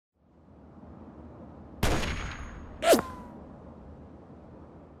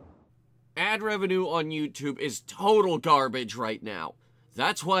ad revenue on YouTube is total garbage right now.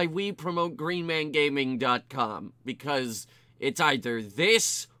 That's why we promote GreenManGaming.com, because it's either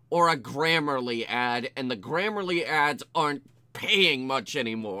this or a Grammarly ad, and the Grammarly ads aren't paying much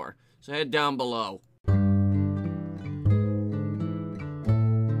anymore. So head down below.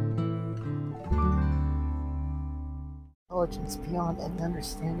 Intelligence beyond any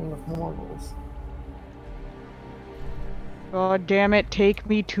understanding of mortals. God damn it, take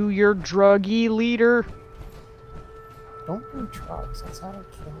me to your druggy leader. Don't do drugs, that's not a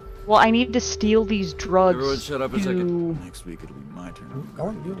kill. Well, I need to steal these drugs. Everyone shut up a second. Next week it'll be my turn.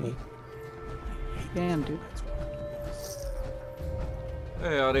 Don't do it. Damn, dude.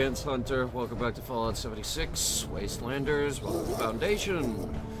 Hey audience, Hunter. Welcome back to Fallout 76. Wastelanders, welcome to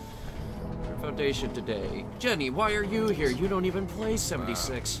Foundation. Foundation today. Jenny, why are you here? You don't even play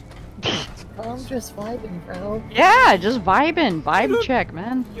 76. I'm just vibing, bro. Yeah, just vibing. Vibe check,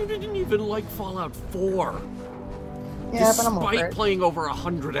 man. You didn't even like Fallout 4. Yeah, but I'm over Despite it. playing over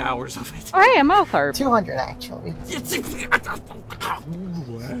 100 hours of it. I am mouth harp. 200 actually. It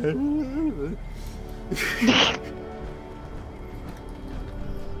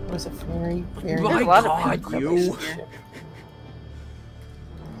was a very, very... My God, you!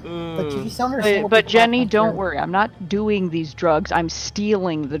 But you sound understandable. But Jenny, don't worry. I'm not doing these drugs. I'm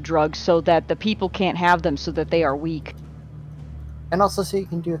stealing the drugs so that the people can't have them, so that they are weak. And also so you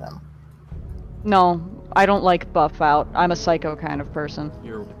can do them. No, I don't like buff out. I'm a psycho kind of person.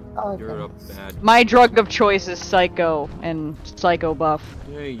 You're a bad... My drug of choice is psycho and psycho buff.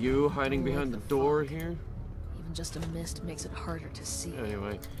 Hey, you hiding behind the door here? Even just a mist makes it harder to see.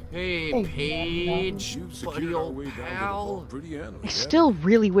 Anyway. Hey, Paige, buddy old pal. I still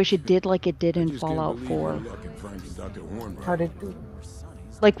really wish it did like it did in Fallout 4. How did do?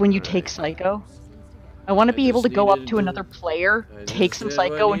 Like when you take psycho. I want to be able to go up to another player, take some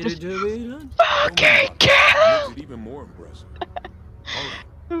psycho, and just fucking kill! Even more impressive.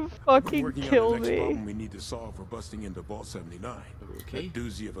 Fucking Working kill on the next me. problem we need to solve for busting into Vault 79. Okay. That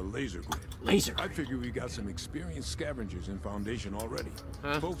doozy of a laser grid. Laser I grid. figure we got some experienced scavengers in Foundation already.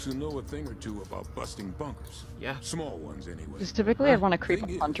 Huh? Folks who know a thing or two about busting bunkers. Yeah. Small ones anyway. Because typically I'd want to creep Thing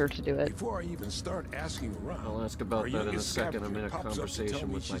a is, Hunter to do it. Before I even start asking around, I'll ask about our that in a youngest second. I'm in a scavenger pops up to tell conversation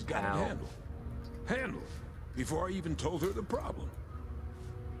me with my she's got it pal. handled. Handled. Before I even told her the problem.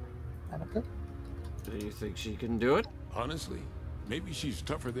 Do you think she can do it? Honestly, maybe she's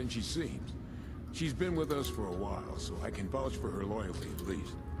tougher than she seems. She's been with us for a while, so I can vouch for her loyalty at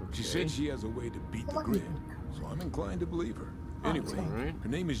least. She said she has a way to beat the grid, so I'm inclined to believe her. Anyway, Alright. her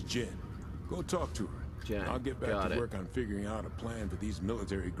name is Jen. Go talk to her. Jen, I'll get back got to it. work on figuring out a plan for these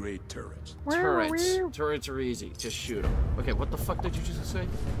military-grade turrets. Turrets. Turrets are easy. Just shoot them. Okay, what the fuck did you just say?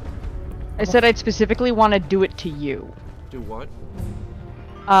 I said I'd specifically want to do it to you. Do what?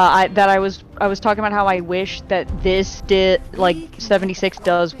 I was talking about how I wish that this did, like, 76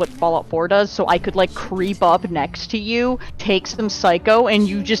 does what Fallout 4 does, so I could, like, creep up next to you, take some psycho, and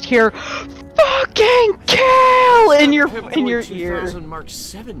you just hear fucking kill in your ear. 2000 Mark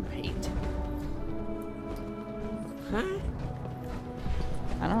 7 paint. Huh?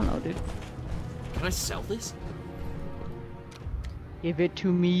 I don't know, dude. Can I sell this? Give it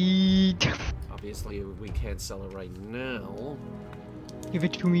to me. Obviously, we can't sell it right now. Give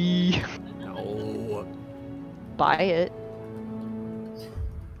it to me. No. Buy it.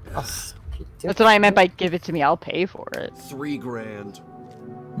 That's That's what I meant by give it to me. I'll pay for it. $3 grand.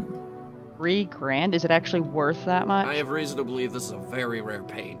 3 grand? Is it actually worth that much? I have reason to believe this is a very rare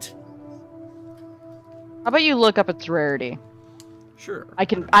paint. How about you look up its rarity? Sure. I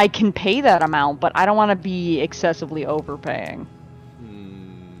can pay that amount, but I don't want to be excessively overpaying.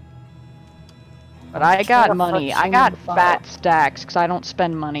 But I got money. I got fat stacks because I don't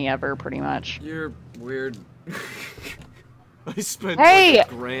spend money ever, pretty much. You're weird. I spent Hey! like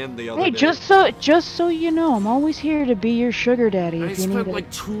 $1 grand the other Hey, day. just so you know, I'm always here to be your sugar daddy I if you need spent it.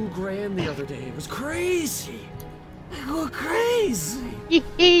 like $2 grand the other day. It was crazy. I go crazy.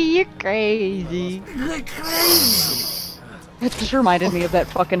 You're crazy. Like crazy. It just reminded me of that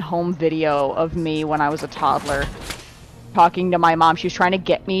fucking home video of me when I was a toddler. Talking to my mom. She was trying to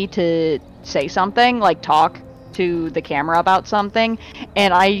get me to say something, like talk to the camera about something,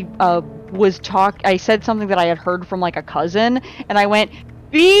 and I said something that I had heard from like a cousin, and I went,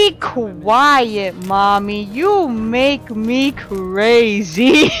 "Be quiet, mommy, you make me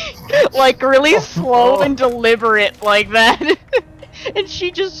crazy." Like really slow and deliberate like that. And she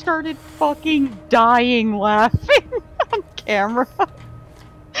just started fucking dying laughing on camera.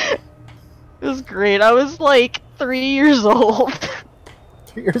 It was great. I was like 3 years old.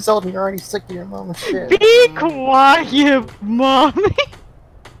 3 years old and you're already sick of your mom's shit. Be quiet, mommy.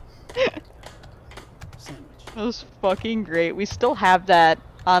 That was fucking great. We still have that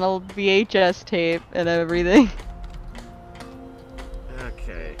on a VHS tape and everything.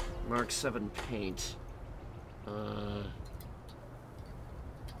 Okay, Mark 7 paint.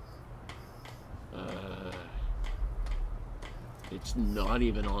 It's not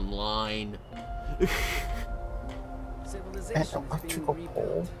even online. An electrical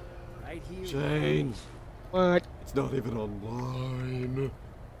pole. Jane, What? it's not even online.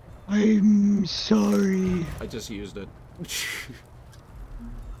 I'm sorry. I just used it.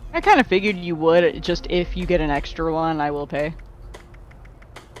 I kind of figured you would, just if you get an extra one, I will pay.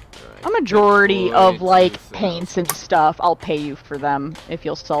 Alright. A majority of, 42,000. like, paints and stuff, I'll pay you for them if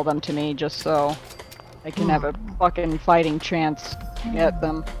you'll sell them to me, just so I can have a fucking fighting chance to get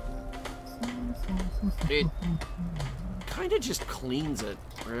them. It kind of just cleans it,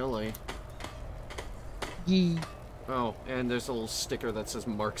 really. Yee. Oh, and there's a little sticker that says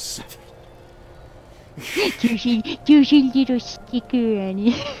Mark 7. There's a little sticker on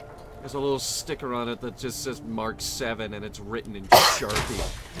it. There's a little sticker on it that just says Mark 7 and it's written in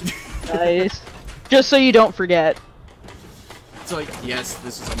Sharpie. Nice. Just so you don't forget. It's like, yes,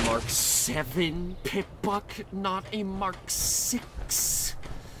 this is a Mark 7 Pip-Buck, not a Mark 6.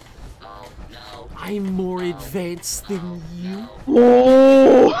 I'm more advanced than you.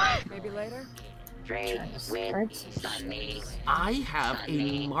 Oh! Maybe later? I have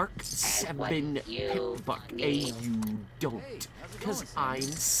a Mark 7 Pip-Buck, and you don't. Because I'm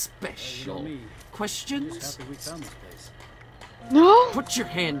special. Questions? No! Put your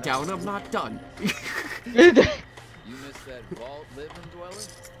hand down, I'm not done. You missed that vault living dweller?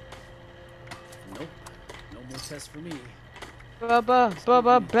 Nope. No more tests for me.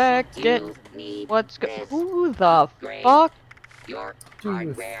 Bubba Beckett. What's who the fuck? Do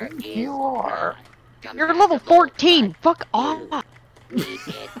you think you are? You're level 14! Fuck off!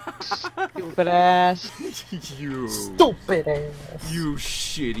 Stupid ass. You. Stupid ass. You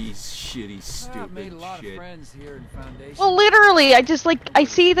shitty, I've made stupid a lot of shit. friends here in Foundation. Well, literally, I just, like, I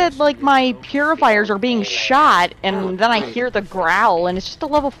see that, like, my purifiers are being shot, and then I hear the growl, and it's just a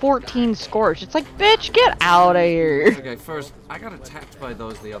level 14 scorch. It's like, bitch, get out of here. Okay, first, I got attacked by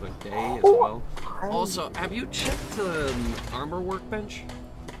those the other day as well. Also, have you checked the armor workbench?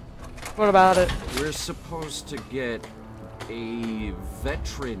 What about it? We're supposed to get a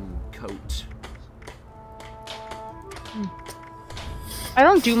veteran coat. I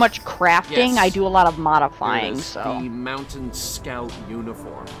don't do much crafting, Yes. I do a lot of There it modifying, is, so... the Mountain Scout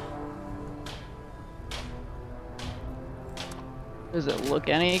uniform. Does it look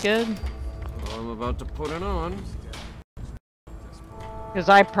any good? I'm about to put it on. Because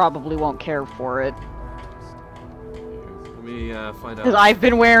I probably won't care for it. Let me find Because out. I've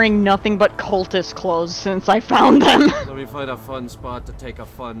been wearing nothing but cultist clothes since I found them. Let me find a fun spot to take a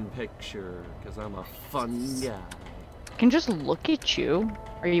fun picture, because I'm a fun guy. I can just look at you.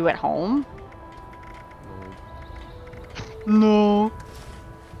 Are you at home? No.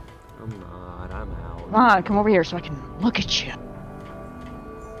 I'm not, I'm out. Come on, come over here so I can look at you.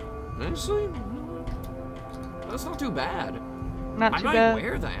 Actually, that's not too bad. Not I too might bad.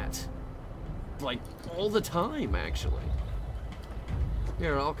 wear that. Like, all the time, actually.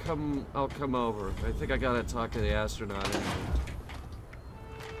 Here, I'll come over. I think I gotta talk to the astronaut anyway.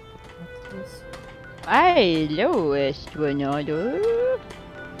 Hello, astronaut.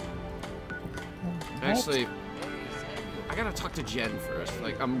 Actually, I gotta talk to Jen first.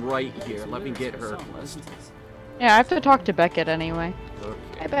 Like, I'm right here. Let me get her list. Yeah, I have to talk to Beckett anyway. Okay.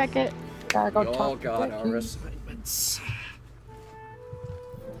 Hi, Beckett. Gotta go We all talk to got Becky. our assignments.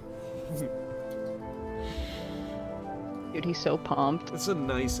 Dude, he's so pumped. It's a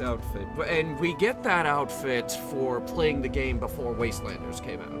nice outfit. And we get that outfit for playing the game before Wastelanders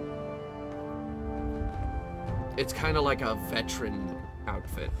came out. It's kind of like a veteran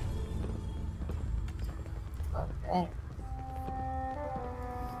outfit. Okay.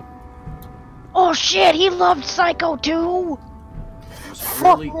 Oh shit, he loved Psycho too!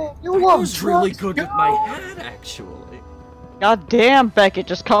 Really, you I love was really drugs, good with my hat, actually. God damn, Beckett,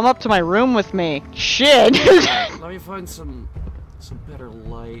 just come up to my room with me. Shit! Let me find some better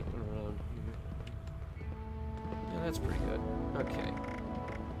light around here. Yeah, that's pretty good. Okay.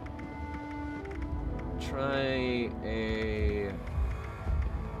 Try a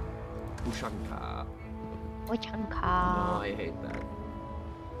Ushanka. No, I hate that.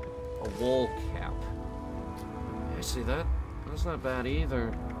 A wool cap. Yeah, see that? That's not bad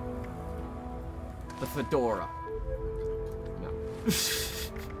either. The fedora. No.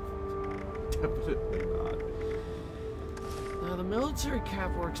 Definitely not. The military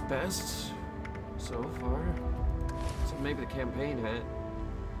cap works best so far. So maybe the campaign hat.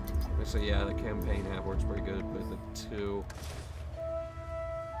 So yeah, the campaign app works pretty good with it too.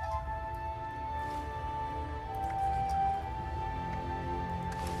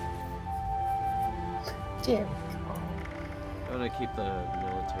 There. I'm gonna keep the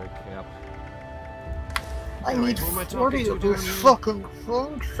military cap. I Anyway, need who am I 40 talking of to, those Tony? fucking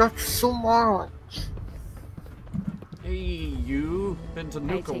phones. That's so much. Hey, you! Been to I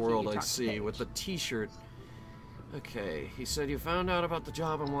Nuka take it World, you I talked to see, Paige. with the t-shirt. Okay, he said you found out about the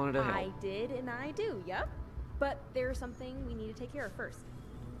job and wanted to help. I did, and I do, yep. But there's something we need to take care of first.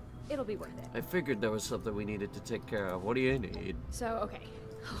 It'll be worth it. I figured there was something we needed to take care of. What do you need? So, okay.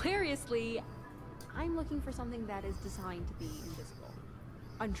 Hilariously, I'm looking for something that is designed to be invisible.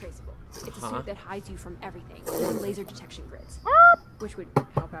 Untraceable. It's a suit that hides you from everything. And laser detection grids. Which would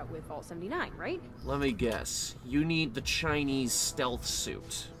help out with Vault 79, right? Let me guess. You need the Chinese stealth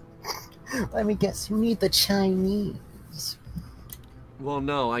suit. Let me guess, you need the Chinese. Well,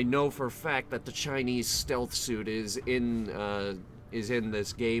 no, I know for a fact that the Chinese stealth suit is in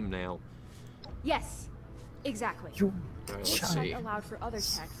this game now. Yes, exactly. You All right, let's That see. allowed for other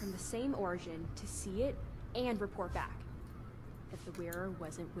tech from the same origin to see it and report back. If the wearer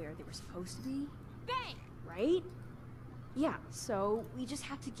wasn't where they were supposed to be, bang! Right? Yeah, so we just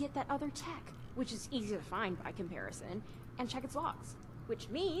have to get that other tech, which is easy to find by comparison, and check its logs. Which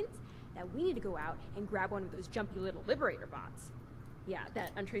means that we need to go out and grab one of those jumpy little Liberator bots. Yeah,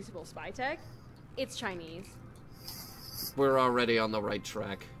 that untraceable spy tech. It's Chinese. We're already on the right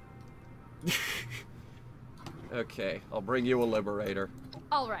track. Okay, I'll bring you a liberator.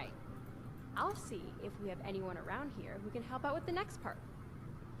 Alright. I'll see if we have anyone around here who can help out with the next part.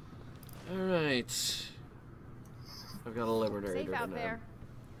 Alright. I've got a liberator Safe out now. there.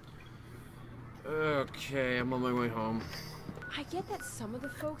 Okay, I'm on my way home. I get that some of the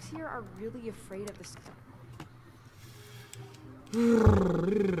folks here are really afraid of the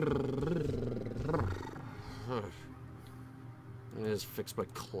Let me just fix my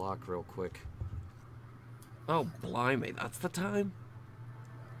clock real quick. Oh, blimey, that's the time?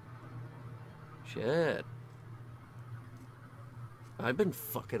 Shit. I've been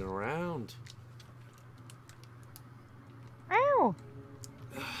fucking around. Ow!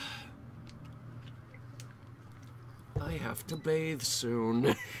 I have to bathe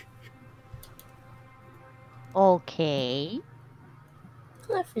soon. Okay.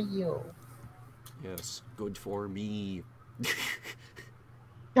 good for you. Yes, good for me.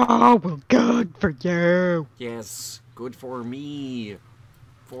 Oh, well, good for you. Yes, good for me.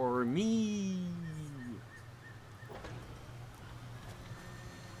 For me.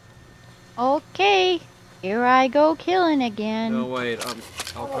 Okay, here I go killing again. No, wait,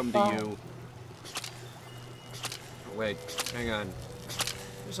 I'll come to you. Oh, wait, hang on.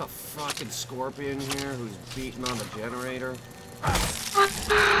 There's a fucking scorpion here who's beating on the generator.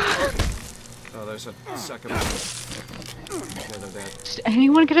 Oh, there's a second one. Okay, they're dead. Is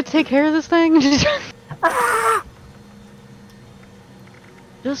anyone gonna take care of this thing?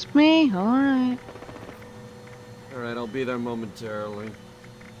 Just me? Alright. Alright, I'll be there momentarily.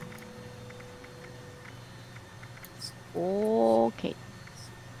 Okay.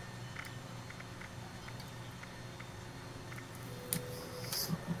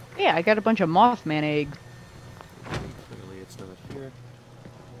 Yeah, I got a bunch of Mothman eggs. Clearly it's not here.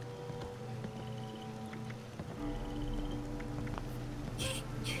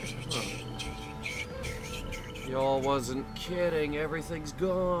 Y'all wasn't kidding, everything's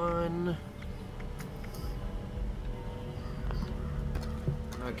gone.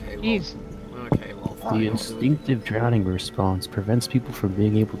 Okay, Jeez. well, okay, well, fine. The instinctive drowning response prevents people from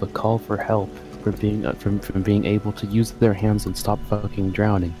being able to call for help, from being able to use their hands and stop fucking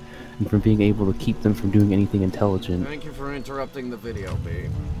drowning, and from being able to keep them from doing anything intelligent. Thank you for interrupting the video, B.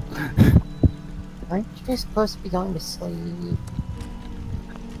 Aren't you supposed to be going to sleep?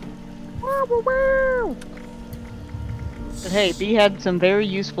 But hey, B had some very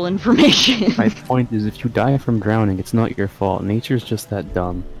useful information. My point is, if you die from drowning, it's not your fault. Nature's just that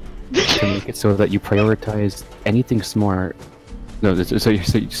dumb to make it so that you prioritize anything smart. No, so you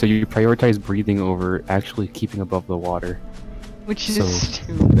prioritize breathing over actually keeping above the water. Which is So-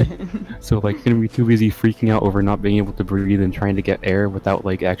 stupid. So like, you're gonna be too busy freaking out over not being able to breathe and trying to get air without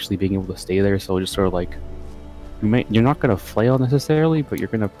like actually being able to stay there. So just sort of like, you're not gonna flail necessarily, but you're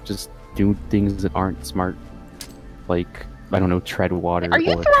gonna just do things that aren't smart. Like, I don't know, tread water. Are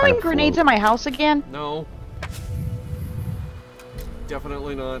you or try throwing to grenades float. at my house again? No.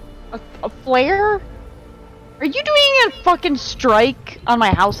 Definitely not. A flare? Are you doing a fucking strike on my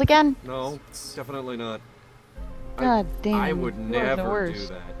house again? No, definitely not. God damn. I would you are the never do worst.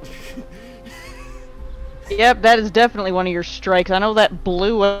 that. Yep, that is definitely one of your strikes. I know that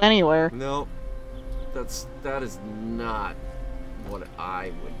blew anywhere. No, that is not what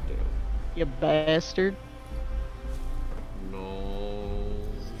I would do. You bastard. No.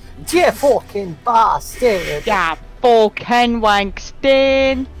 You fucking bastard! Yeah, fucking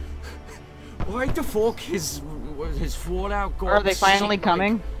wankstein. Why the fuck his fallout got? Are they finally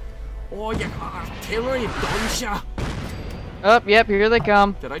coming? Oh, you got artillery, don't ya? Oh, yep, here they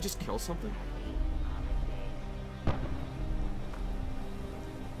come. Did I just kill something?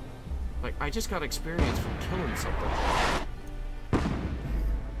 Like, I just got experience from killing something.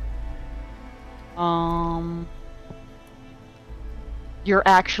 You're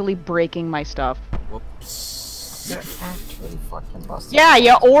actually breaking my stuff. Whoops. You're actually fucking busted. Yeah,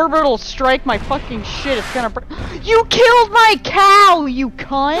 your orbital strike my fucking shit. It's gonna You killed my cow, you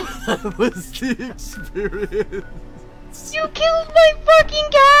cunt! That was the experience. You killed my fucking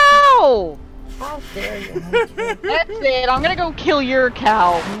cow! How dare you, Hunter? That's it, I'm gonna go kill your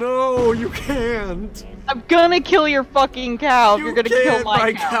cow. No, you can't. I'm gonna kill your fucking cow if you're gonna kill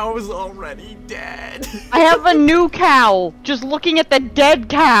my cow. cow's already dead. I have a new cow, just looking at the dead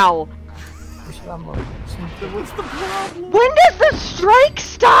cow. What's the problem? When does the strike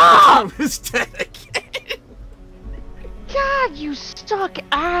stop? I was dead again. God, you suck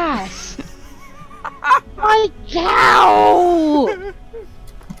ass. My cow!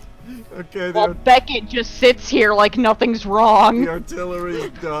 Okay, Well, Beckett just sits here like nothing's wrong. the artillery's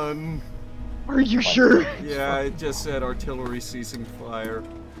done. Are you sure? Yeah, it just said artillery ceasing fire.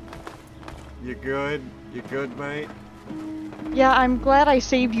 You good? You good, mate? Yeah, I'm glad I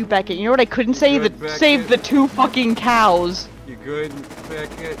saved you, Beckett. You know what I couldn't save? Good, Beckett. Save the 2 fucking cows. You good,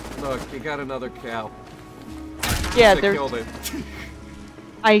 Beckett? Look, you got another cow. Yeah, I there's. killed it.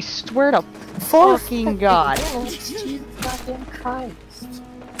 I swear to fucking God. Jesus fucking Christ.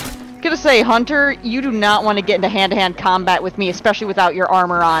 Gonna say, Hunter, you do not want to get into hand-to-hand combat with me, especially without your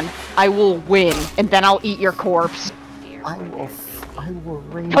armor on. I will win, and then I'll eat your corpse. I will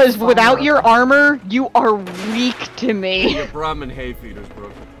rain Because without fire. your armor, you are weak to me. Your Brahmin hay feeder's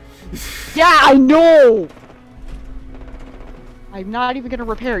broken. Yeah, I know! I'm not even gonna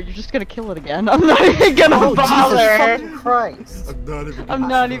repair it, you're just gonna kill it again. I'm not even gonna Oh, Jesus bother! fucking Christ. I'm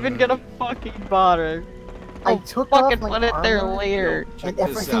not even gonna fucking bother. I I'll took fucking off my put it there armor, later. Check And this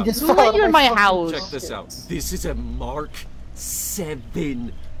everything out. just Who fell let out you of in my fucking house? Check this out. This is a Mark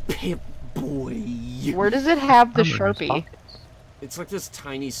 7 Pip Boy. Where does it have the Armor has Sharpie? pockets. It's like this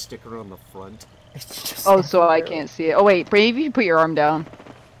tiny sticker on the front. It's just Oh, so I everywhere. can't see it. Oh wait, maybe you put your arm down.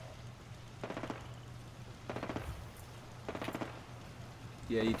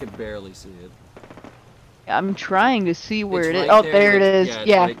 Yeah, you can barely see it. I'm trying to see where It's it is. right Oh, there it next- is. it's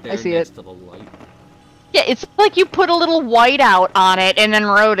Yeah, right there I see next it. to the light. Yeah, it's like you put a little whiteout on it and then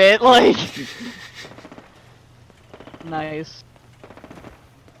wrote it, like... Nice.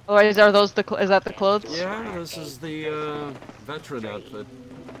 Oh, are those the, is that the clothes? Yeah, this is the veteran outfit.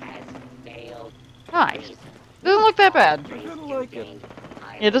 Nice. Doesn't look that bad. I kinda like it.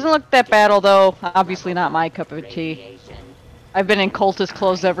 It doesn't look that bad, although obviously not my cup of tea. I've been in cultist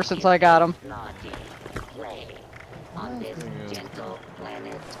clothes ever since I got them.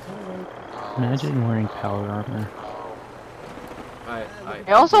 Imagine wearing power armor.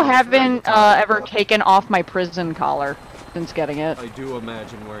 I also haven't ever taken off my prison collar since getting it. I do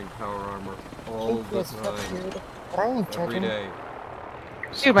imagine wearing power armor all the Yes, fuck, time. dude. But I ain't Every judging. day.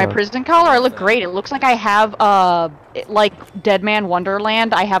 Dude, my prison collar, I look great. It looks like I have like Dead Man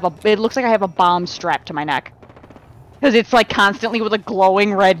Wonderland. It looks like I have a bomb strapped to my neck. Because it's like constantly with a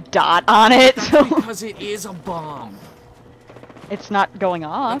glowing red dot on it, so Because it is a bomb. it's not going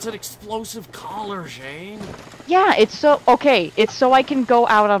off. That's an explosive collar, Shane. Yeah, it's so, okay, it's so I can go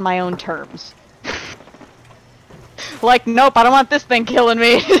out on my own terms. Like, nope, I don't want this thing killing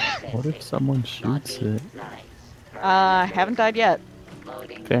me. What if someone shoots it? Haven't died yet.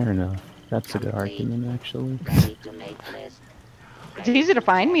 Fair enough. That's a good argument, actually. It's easy to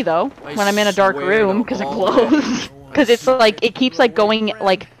find me though, I when I'm in a dark swear room, to because it all glows. Because it's like, it keeps like going,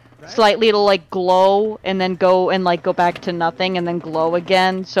 like, slightly it'll like glow, and then go and like go back to nothing, and then glow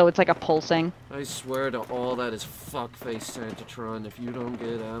again, so it's like a pulsing. I swear to all that is fuckface Santatron if you don't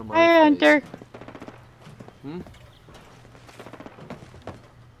get out of my Hi, face. Hunter. Hmm?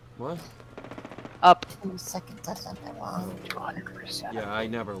 What? Up. 2 seconds, that's not that long. 200%. Yeah, I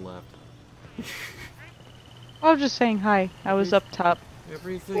never left. I was just saying hi. I was up top.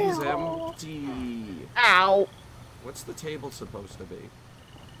 Everything's empty. Ow. What's the table supposed to be?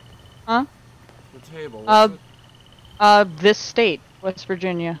 Huh? The table, what's This state, West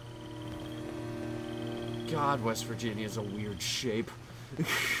Virginia. it? God, West Virginia's a weird shape.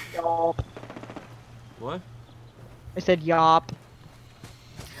 What? I said yop.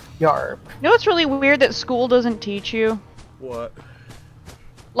 Yarp. You know what's really weird that school doesn't teach you? What?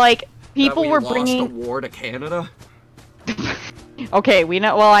 Like, people that we were lost bringing... a war to Canada? Okay, we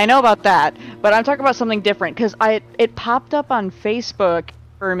know. Well, I know about that, but I'm talking about something different because it popped up on Facebook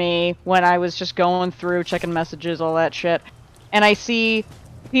for me when I was just going through checking messages, all that shit, and I see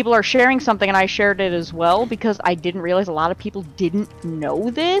people are sharing something, and I shared it as well because I didn't realize a lot of people didn't know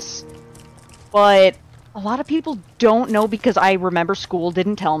this, but a lot of people don't know because I remember school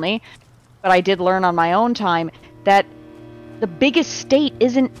didn't tell me, but I did learn on my own time that the biggest state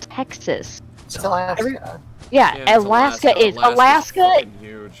isn't Texas. It's Alaska. Yeah, Alaska is. Alaska,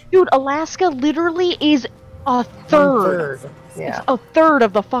 huge. dude, Alaska literally is a third. Yeah. It's a third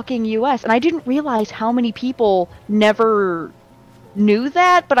of the fucking U.S. And I didn't realize how many people never knew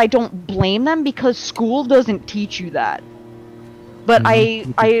that, but I don't blame them because school doesn't teach you that. But I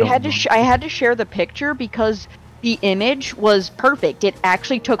had to share the picture because the image was perfect. It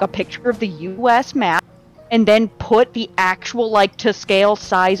actually took a picture of the U.S. map and then put the actual, like, to scale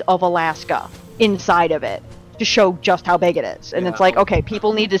size of Alaska inside of it to show just how big it is. And it's like, okay,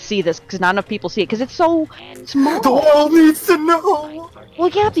 people need to see this because not enough people see it because it's so small. The world needs to know. Well,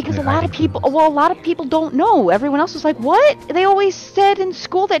 yeah, because a lot of people don't know. Everyone else is like, what? They always said in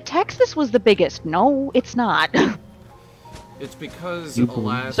school that Texas was the biggest. No, it's not. It's because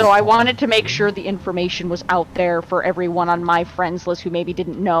Alaska... So I wanted to make sure the information was out there for everyone on my friends list who maybe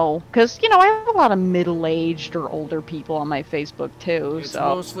didn't know. Because, you know, I have a lot of middle-aged or older people on my Facebook, too, It's so...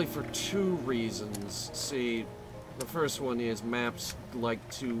 mostly for two reasons. See, the first one is maps like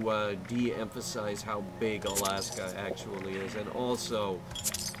to de-emphasize how big Alaska actually is. And also,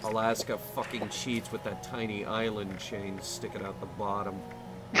 Alaska fucking cheats with that tiny island chain sticking out the bottom.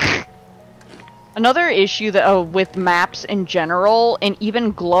 Another issue that with maps in general, and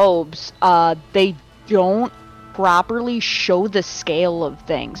even globes, they don't properly show the scale of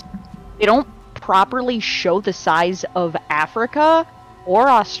things. They don't properly show the size of Africa or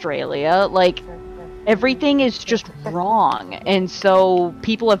Australia. Like, everything is just wrong. And so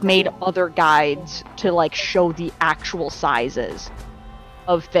people have made other guides to, like, show the actual sizes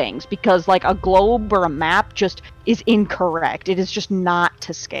of things. Because, like, a globe or a map just is incorrect. It is just not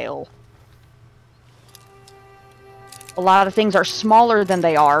to scale. A lot of things are smaller than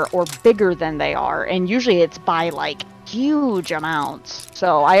they are or bigger than they are, and usually it's by like huge amounts.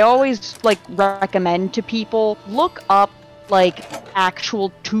 So I always like recommend to people look up like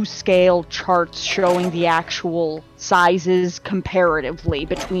actual to scale charts showing the actual sizes comparatively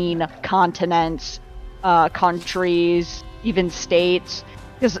between continents, countries, even states,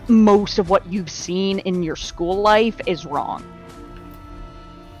 because most of what you've seen in your school life is wrong.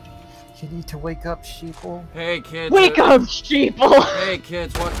 You need to wake up, sheeple. Hey, kids. Wake up, sheeple! Hey,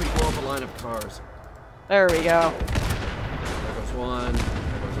 kids, watch me blow up a line of cars. There we go. There goes one.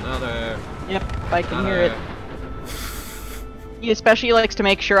 There goes another. Yep, I can hear it. He especially likes to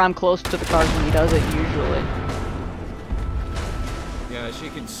make sure I'm close to the cars when he does it, usually. Yeah,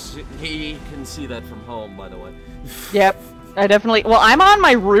 he can see that from home, by the way. Yep, I definitely... Well, I'm on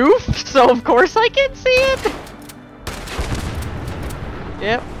my roof, so of course I can see it!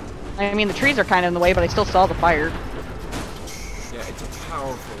 Yep. I mean, the trees are kind of in the way, but I still saw the fire. Yeah, it's a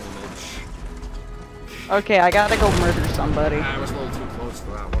powerful image. Okay, I gotta go murder somebody. I was a little too close to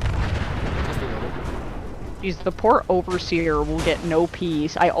that one. Just a little. Jeez, the poor overseer will get no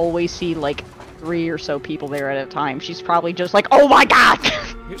peace. I always see, like, 3 or so people there at a time. She's probably just like, oh my god!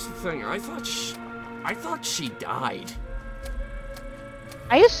 Here's the thing, I thought she died.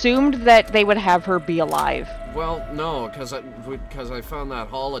 I assumed that they would have her be alive. Well, no, because I found that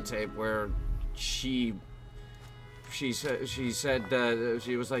holotape where she said she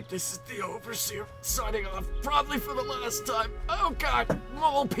was like, this is the overseer signing off, probably for the last time. Oh god,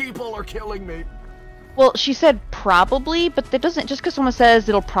 mole people are killing me. Well, she said probably, but that doesn't, just because someone says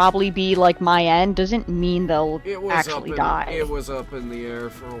it'll probably be like my end doesn't mean they'll actually die. It was up in the air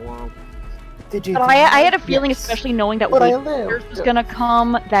for a while. Did you? But I had a feeling, especially knowing that Whitespring was gonna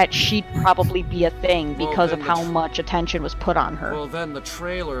come, that she'd probably be a thing because of how much attention was put on her. Well, then the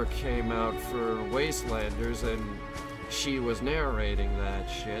trailer came out for Wastelanders, and she was narrating that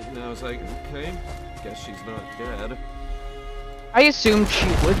shit, and I was like, okay, guess she's not dead. I assumed she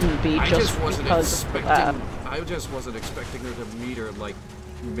wouldn't be I just wasn't because expecting. I just wasn't expecting her to meet her like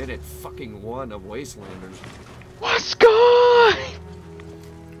minute fucking 1 of Wastelanders. What's good?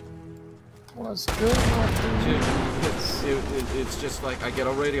 What's good? It's just like I get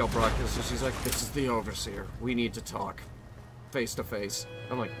a radio broadcast, and she's like, "This is the overseer. We need to talk, face to face."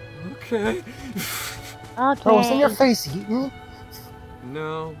 I'm like, "Okay." Okay. Oh, it's in your face, Eaton.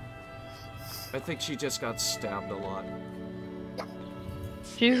 No. I think she just got stabbed a lot.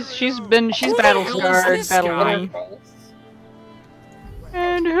 She's Who battle the hell is scarred, this battle guy? worn.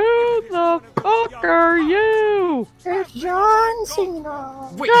 And who the fuck are you? It's John Cena.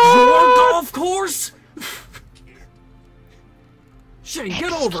 Wait, your golf course? Shane,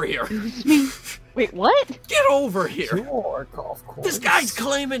 get over here. Excuse me. Wait, what? Get over here. Your golf course. This guy's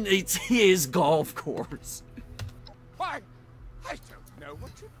claiming it's his golf course. Why, I don't know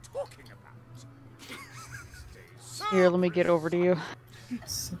what you're talking about. Please stay Here, let me get over to you.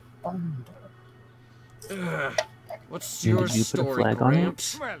 It's a bundle. What's Yeah, your did you put a story, flag on it?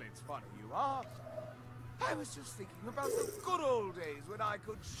 Gramps? Well, it's funny you ask. I was just thinking about the good old days when I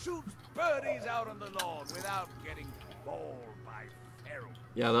could shoot birdies out on the lawn without getting mauled by feral.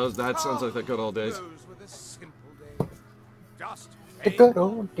 Yeah, that sounds like the good old days. Those were the simple days. Just The playing good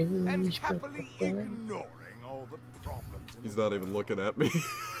golf old days. and happily ignoring all the problems. in He's the not even looking at me.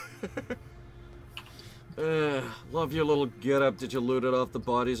 Love your little get up. Did you loot it off the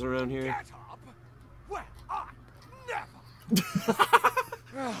bodies around here? Get up? Well, I never.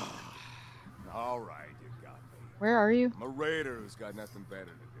 All right, you got me. Where are you? I'm a raider who's got nothing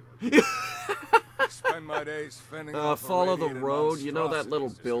better to do. I spend my days fending off Follow the irradiated road. You know that little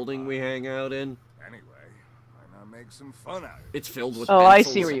monstrosities to building we survive. hang out in? Anyway, why not make some fun out of it? It's filled with Oh, I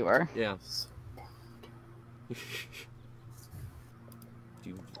pencils. see where you are. Yeah. Do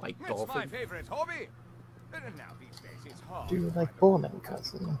you like It's my golfing? favorite hobby. And now these days it's hard. Do you to like find a bowling,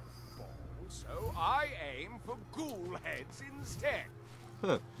 cousin? ball, so I aim for ghoul heads instead.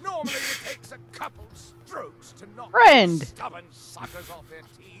 Huh. Normally it takes a couple strokes to knock Friend. these stubborn suckers off their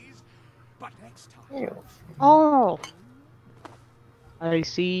tees, but next time. Ew. Oh. I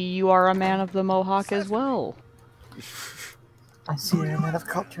see you are a man of the Mohawk as well. I see you're a man of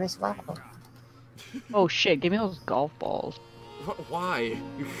culture as well. Oh shit, give me those golf balls. Why?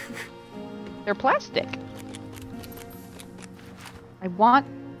 They're plastic. I want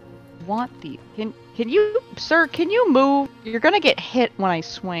the can you, sir, can you move? You're gonna get hit when I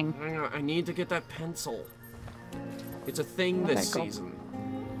swing. Hang on, I need to get that pencil. It's a thing Where'd this that go? season.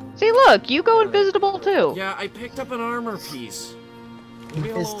 See, look, you go invisible too. Yeah, I picked up an armor piece. Leave me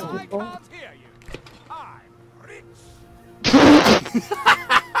alone. I can't hear you. I'm rich.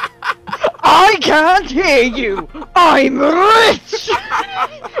 I can't hear you. I'm rich.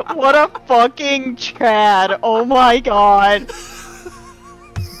 What a fucking Chad. Oh my god.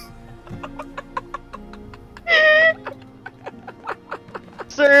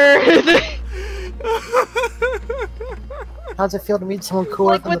 Sir. How's it feel to meet someone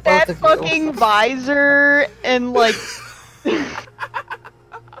cooler Like than the with both that of fucking you? visor and like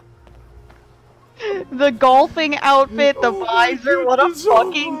the golfing outfit, the visor, what a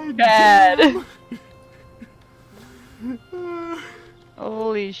fucking Chad.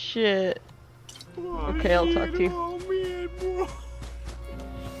 Holy shit. Okay, I'll talk to you.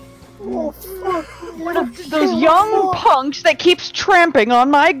 Oh, fuck. Those young punks that keeps tramping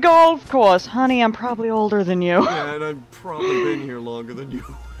on my golf course. Honey, I'm probably older than you. Yeah, and I've probably been here longer than you.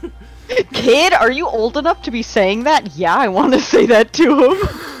 Kid, are you old enough to be saying that? Yeah, I want to say that to him.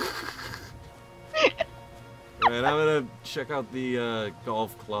 Alright, I'm gonna check out the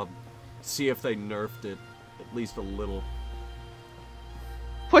golf club. See if they nerfed it. At least a little.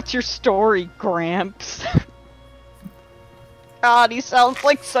 What's your story, Gramps? God, he sounds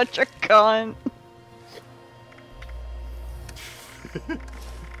like such a cunt.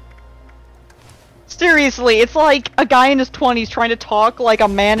 Seriously, it's like a guy in his 20s trying to talk like a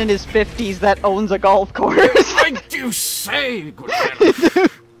man in his 50s that owns a golf course. I do say, good man.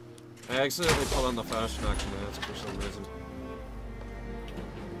 I accidentally put on the fast track mask for some reason.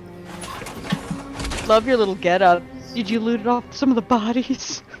 Love your little getup. Did you loot off some of the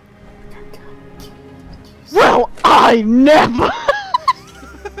bodies? Well, I never!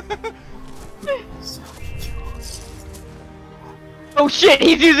 Oh shit,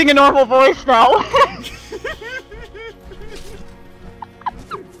 he's using a normal voice now!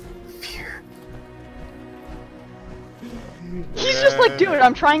 He's just like, dude,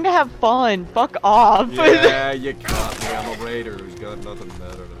 I'm trying to have fun. Fuck off. Yeah, you caught me. I'm a raider who's got nothing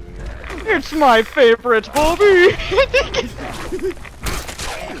better to do. It's my favorite hobby!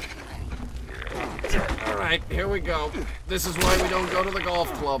 Alright, here we go. This is why we don't go to the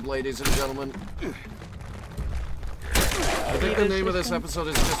golf club, ladies and gentlemen. I think the name of this episode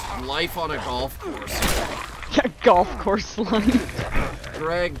is just Life on a Golf Course. Yeah, golf course life.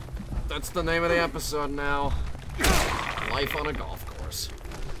 Greg, that's the name of the episode now. Life on a Golf Course.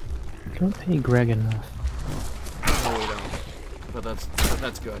 You don't pay Greg enough. No, we don't. But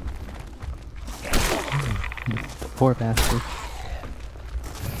that's good. Poor bastard.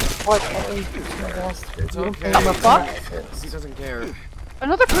 What? My bastard. It's okay. What the fuck? He doesn't care.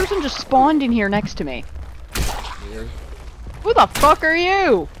 Another person just spawned in here next to me. Weird. Who the fuck are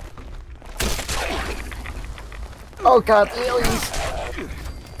you? Oh god, the aliens!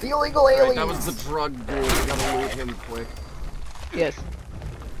 The illegal aliens! Right, that was the drug dude. We gotta loot him quick. Yes.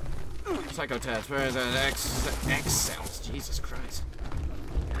 Psychotest. Where is it? X cells. Jesus Christ.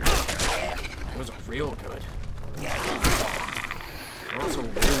 Those are real good. They're also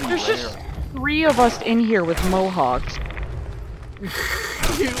really There's rare. just 3 of us in here with mohawks.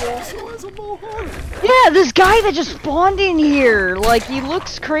 He also has a mohawk. Yeah, this guy that just spawned in here. Like, he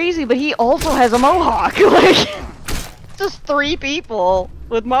looks crazy, but he also has a mohawk. Like, just 3 people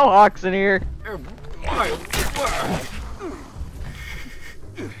with mohawks in here.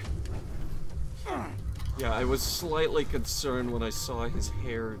 Yeah, I was slightly concerned when I saw his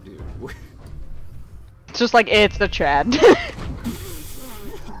hairdo. It's just like, it's the Chad.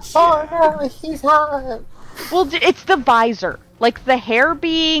 Oh no, he's hot! Well, it's the visor. Like, the hair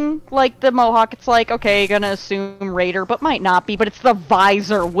being, like, the mohawk, it's like, okay, gonna assume Raider, but might not be, but it's the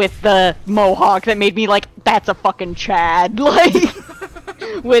visor with the mohawk that made me like, that's a fucking Chad. Like,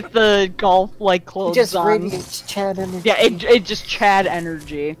 with the golf, like, clothes He just on. radiates Chad energy. Yeah, it just Chad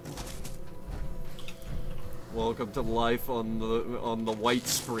energy. Welcome to life on the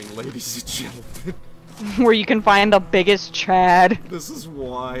Whitespring, ladies and gentlemen. Where you can find the biggest Chad. This is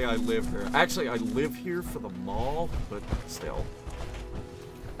why I live here. Actually, I live here for the mall, but still.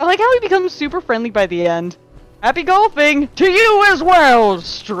 I like how he becomes super friendly by the end. Happy golfing to you as well,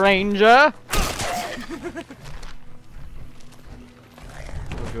 stranger.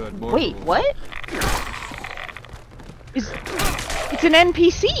 Oh, good. More Wait, rules. what? It's an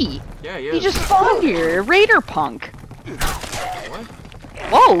NPC. Yeah, He just spawned here, Raider Punk. What?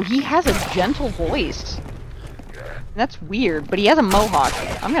 Whoa, he has a gentle voice. That's weird, but he has a mohawk.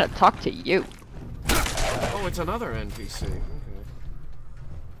 I'm gonna talk to you. Oh, it's another NPC. Okay.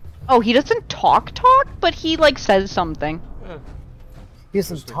 Oh, he doesn't talk, but he, like, says something. Yeah. He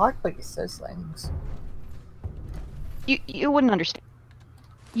doesn't talk, but he says things. You wouldn't understand.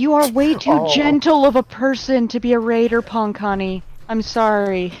 You are way too gentle of a person to be a Raider Punk, honey. I'm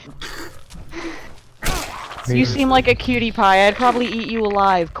sorry. You seem like a cutie pie. I'd probably eat you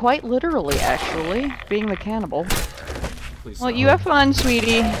alive. Quite literally, actually. Being the cannibal. Please Well, stop. you have fun,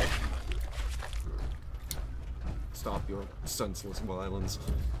 sweetie. Stop your senseless violence.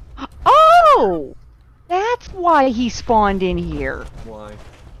 Oh! That's why he spawned in here. Why?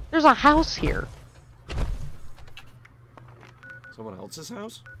 There's a house here. Someone else's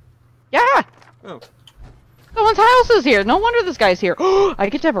house? Yeah! Oh. Someone's house is here. No wonder this guy's here. I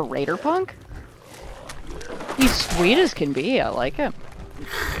get to have a Raider Punk? He's sweet as can be. I like him.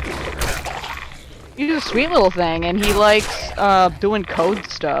 He's a sweet little thing, and he likes doing code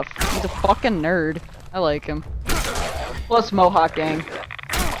stuff. He's a fucking nerd. I like him. Plus Mohawk Gang.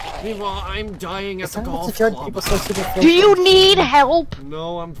 Meanwhile, I'm dying at the It's not golf to judge club. people so superficially. Do you need help?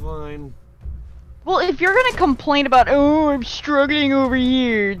 No, I'm fine. Well, if you're gonna complain about, oh, I'm struggling over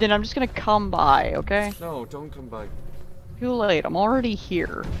here, then I'm just gonna come by, okay? No, don't come by. Too late. I'm already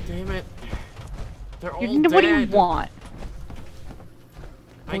here. Damn it. They're all What do you dead. want?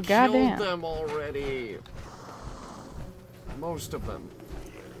 I Well, killed goddamn. them already. Most of them.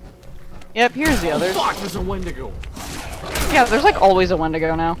 Yep, here's the others. Fuck, there's a Wendigo. Yeah, there's like always a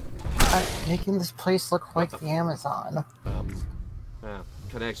Wendigo now. Making this place look like the Amazon. Yeah.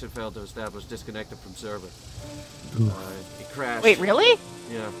 Connection failed to establish. Disconnected from server. It crashed. Wait, really?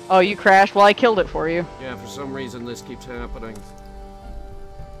 Yeah. Oh, you crashed? Well, I killed it for you. Yeah, for some reason this keeps happening.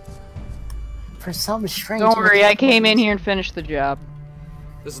 For some strange Don't worry, I came in here and finished the job.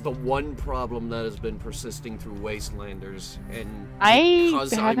 This is the one problem that has been persisting through Wastelanders, and I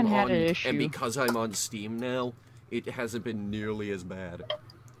because haven't I'm had on, an issue. and because I'm on Steam now, it hasn't been nearly as bad.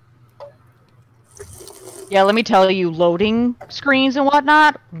 Yeah, let me tell you, loading screens and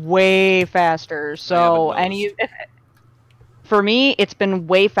whatnot, way faster. So, for me, it's been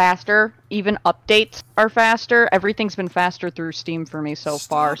way faster. Even updates are faster. Everything's been faster through Steam for me so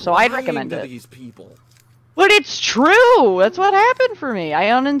far, so I'd recommend it. These people. But it's true! That's what happened for me. I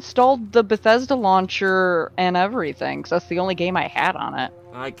uninstalled the Bethesda launcher and everything, so that's the only game I had on it.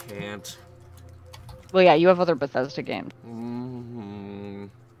 I can't. Well, yeah, you have other Bethesda games.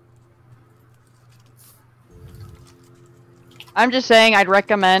 I'm just saying I'd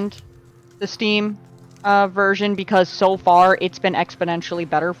recommend the Steam version because so far it's been exponentially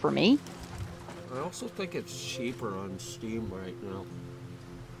better for me. I also think it's cheaper on Steam right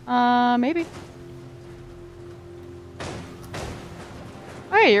now. Maybe.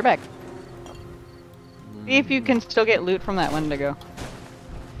 Oh, yeah, you're back. See if you can still get loot from that Wendigo.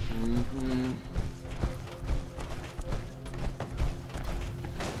 Mm-hmm.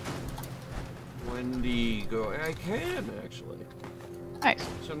 Wendy, go. I can, actually. Nice.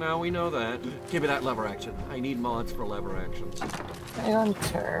 So now we know that. Give me that lever action. I need mods for lever actions.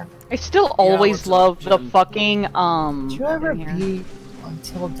 Headhunter. I still always love the fucking, Did you ever beat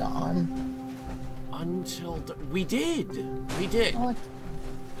Until Dawn? We did! We did! What?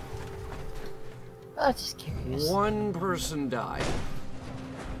 I'm just curious. One person died.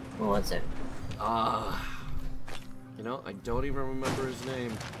 Who was it? You know, I don't even remember his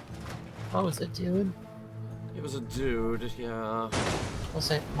name. Oh, was it dude? It was a dude, yeah.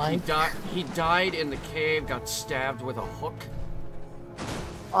 Was it Mike? He died in the cave, got stabbed with a hook.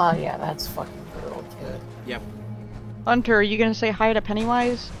 Oh yeah, that's fucking brutal, dude. Yep. Hunter, are you gonna say hi to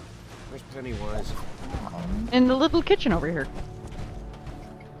Pennywise? Where's Pennywise? In the little kitchen over here.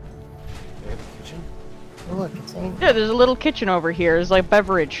 They have a kitchen? Oh, look, it's Amy. Yeah, there's a little kitchen over here. There's like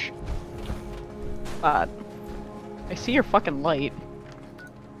beverage. I see your fucking light.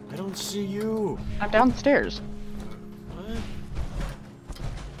 I don't see you. I'm downstairs. What?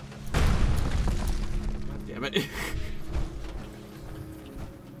 God damn it. Here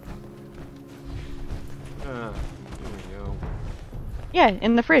we go. Yeah,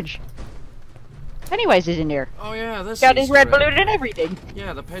 in the fridge. Pennywise is in there. Oh yeah, this got his Easter red egg. balloon and everything.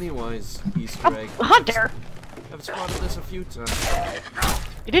 Yeah, the Pennywise Easter egg. Hunter! I've spotted this a few times.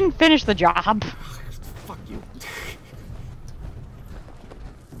 You didn't finish the job. Fuck you.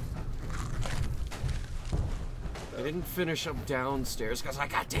 I didn't finish up downstairs because I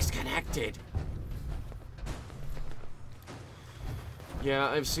got disconnected. Yeah,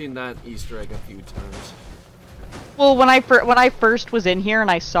 I've seen that Easter egg a few times. Well, when I first was in here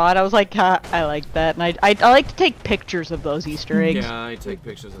and I saw it, I was like, I like that, and I like to take pictures of those Easter eggs. Yeah, I take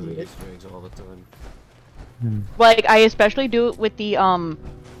pictures of the Easter eggs all the time. Like, I especially do it with the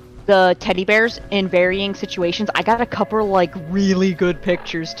teddy bears in varying situations. I got a couple like really good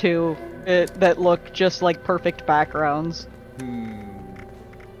pictures too, that look just like perfect backgrounds.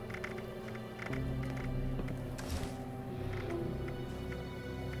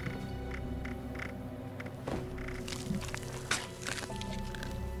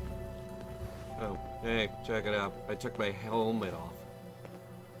 Oh, hey, check it out. I took my helmet off.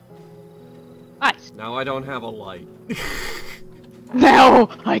 Nice. Now I don't have a light. Now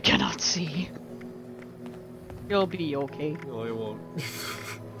I cannot see. You'll be okay. No, I won't.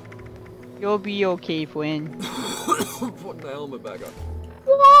 You'll be okay, Fwyn. Putting the helmet back on.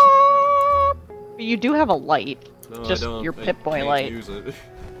 But you do have a light. No, Just I don't. your I Pip-Boy can't light. Use it. You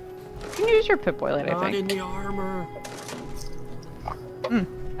can use your Pip-Boy light, I Not think. in the armor.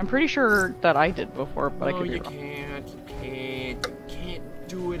 I'm pretty sure that I did before, but I No, could be you wrong. can't. You can't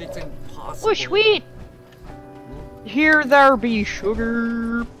do it. It's impossible. Oh, sweet! Here there be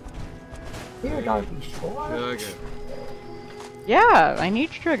sugar. Here, doggy, sure. Okay. Yeah, I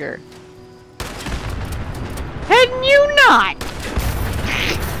need sugar. Hadn't you not?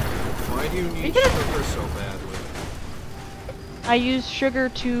 Why do you need sugar so badly? I use sugar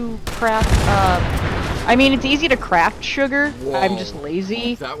to craft, I mean, it's easy to craft sugar. Whoa. I'm just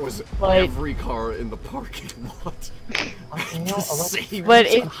lazy. That was but, every car in the parking lot. But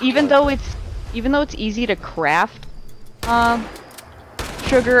even though it's easy to craft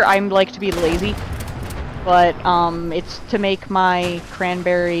sugar, I'm like to be lazy. But it's to make my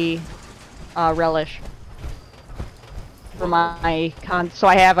cranberry relish for my so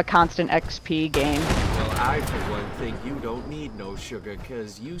I have a constant XP gain. Well, I for one think you don't need no sugar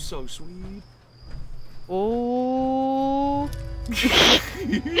cause you so sweet. Oh.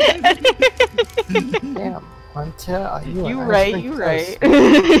 Damn, Hunter, are you You an right, ice you cream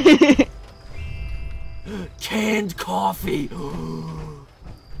right. Canned coffee.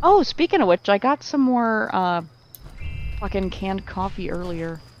 Oh, speaking of which, I got some more fucking canned coffee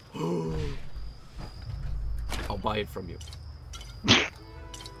earlier. I'll buy it from you.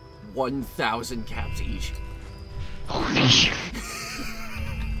 1,000 caps each. Holy shit.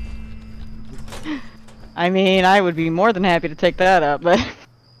 I mean, I would be more than happy to take that up, but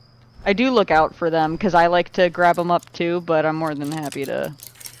I do look out for them because I like to grab them up too, but I'm more than happy to,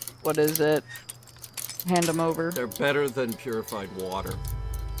 what is it, hand them over. They're better than purified water.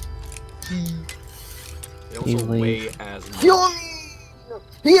 They also Healing. weigh as much. Heal me!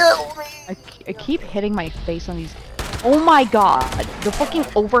 Heal me! I keep hitting my face on these. Oh my god, the fucking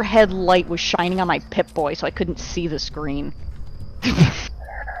overhead light was shining on my Pip-Boy so I couldn't see the screen.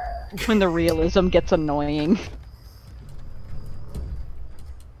 When the realism gets annoying.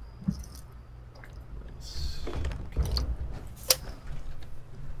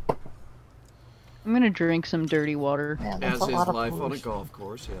 I'm gonna drink some dirty water. Yeah, As that's a is lot of life on a pollution. golf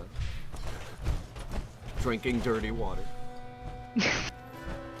course, yeah. Drinking dirty water.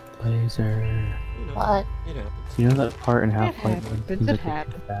 Laser. You know, What? it happens. You know that part in Half-Life when happens, things it like go too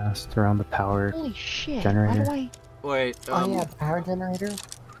happens. fast around the power Holy shit! generator? How do I? Wait, Oh yeah, the power generator.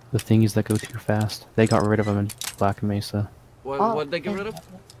 The thingies that go too fast. They got rid of them in Black Mesa. what'd they get rid of?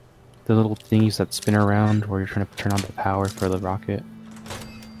 The little thingies that spin around where you're trying to turn on the power for the rocket.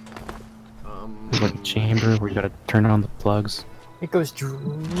 There's like a chamber where you gotta turn on the plugs. It goes.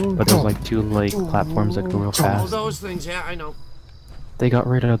 But there's like two like platforms that go real Oh, fast. those things, yeah, I know. They got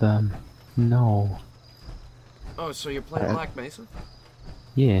rid of them. No. Oh, so you're playing Black Mesa?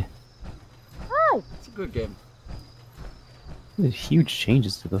 Yeah. It's a good game. There's huge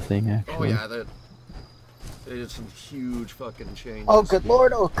changes to the thing, actually. Oh yeah, there's some huge fucking changes. Oh good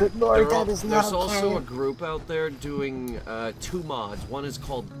lord! Oh good lord! That is not There's also okay. a group out there doing 2 mods. One is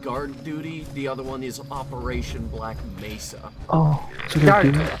called Guard Duty, the other one is Operation Black Mesa. Oh, so they're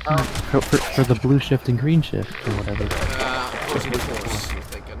doing for the blue shift and green shift or whatever. Opposing Force, you're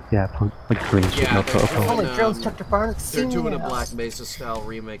thinking. Yeah, like green shift. Yeah, No, they're doing, Holy drones, Dr. Barnes. they're doing a Senior. Black Mesa style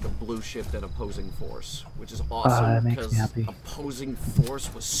remake of Blue Shift and Opposing Force, which is that awesome makes me because happy. Opposing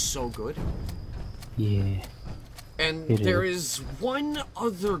Force was so good. Yeah. And It there is one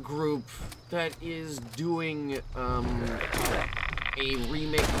other group that is doing a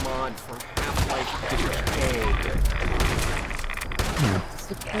remake mod for Half-Life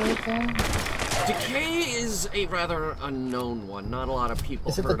Decay. Decay is a rather unknown one. Not a lot of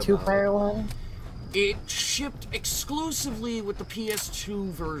people Is it heard the about it. 2-player one? It shipped exclusively with the PS2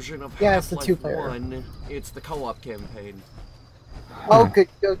 version of Yeah, it's the Half-Life 2-player. 1. It's the co-op campaign. Oh good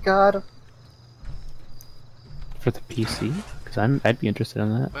god. For the PC? Because I'd be interested in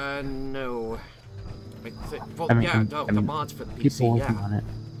that. No. Well, I mean, yeah, no, the mods for the people PC, working yeah. on it.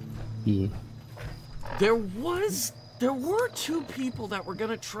 Yeah. There were 2 people that were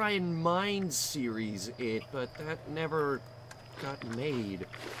gonna try and Mind series it, but that never got made.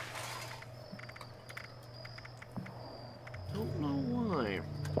 Don't know why.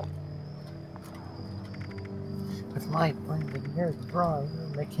 With my brain and your drawing,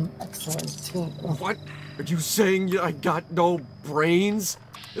 you're making excellent team. What? Are you saying I got no brains?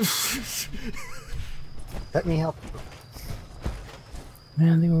 Let me help you.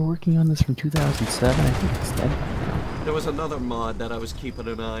 Man, they were working on this from 2007. I think it's dead by now. There was another mod that I was keeping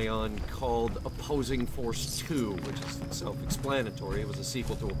an eye on called Opposing Force 2, which is self-explanatory. It was a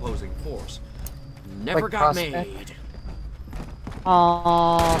sequel to Opposing Force. Never Like got Prospect? made.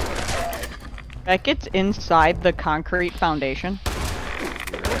 That gets inside the concrete foundation.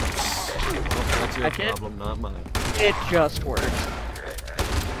 Well, that's your Beckett? problem, not mine. It just works.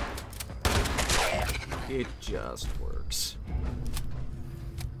 It just works.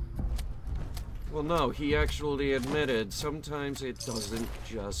 Well, no, he actually admitted sometimes it doesn't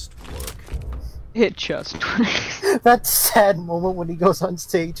just work. It just works. That sad moment when he goes on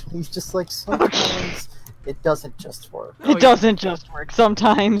stage and he's just like, sometimes it doesn't just work. No, It doesn't just work.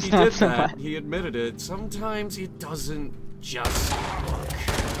 Sometimes, He not did so that. much. He admitted it. Sometimes it doesn't just work.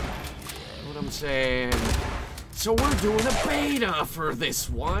 You know what I'm saying? So we're doing a beta for this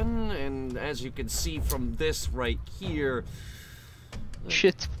one, and as you can see from this right here,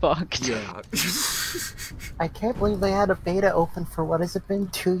 Shit's fucked. yeah. I can't believe they had a beta open for what has it been,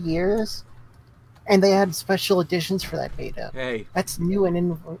 2 years? And they had special editions for that beta. Hey, That's new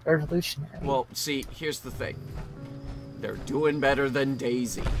and revolutionary. well, see, here's the thing. They're doing better than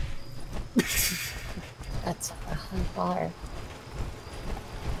Daisy. That's a high bar.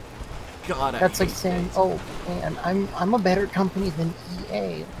 God, That's I like hate saying, Daisy. oh man, I'm a better company than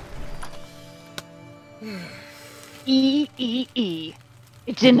EA. E.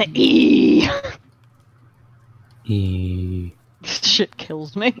 It's in the E. This shit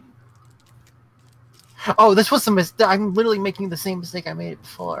kills me. Oh, this was a mistake. I'm literally making the same mistake I made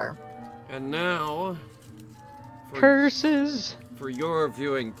before. And now, Curses. for your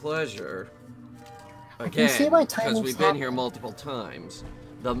viewing pleasure, Can you see again, my because timing we've stop? been here multiple times,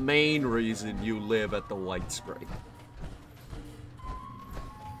 the main reason you live at the Whitespring.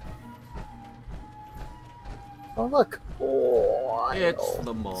 Oh look. Oh, I It's know.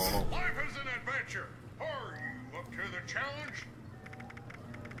 the mall. Life is an adventure. Are you up to the challenge?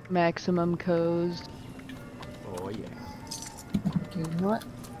 Maximum codes. Oh yeah. Do you know what?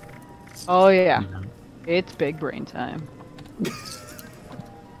 Oh yeah. It's big brain time.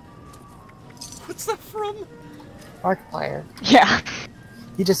 What's that from? Markiplier. Yeah.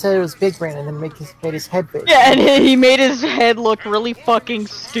 He just said it was big brain and then made his head big. Yeah, and he made his head look really fucking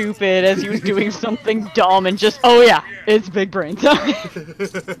stupid as he was doing something dumb and just, oh yeah, it's big brain time.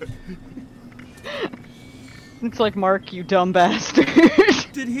 It's like, Mark, you dumb bastard.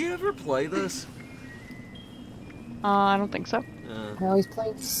 Did he ever play this? I don't think so. No, he's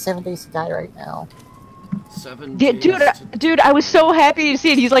playing 7 Days to Die right now. 7 Yeah, days dude, to- dude, I was so happy to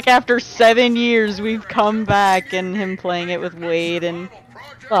see it. He's like, after 7 years, we've come back, and him playing it with Wade and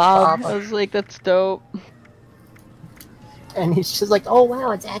Bob. I was like, that's dope. And he's just like, oh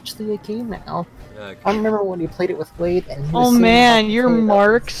wow, it's actually a game now. Yeah, I remember when he played it with Wade, and he was Oh saying man, how you're to play it.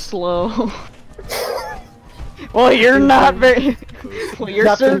 Mark slow. Well, you're not very. Well, you're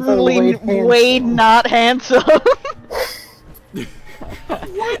Nothing but certainly Wade handsome. not handsome.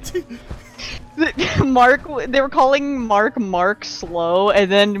 What? Mark, they were calling Mark slow,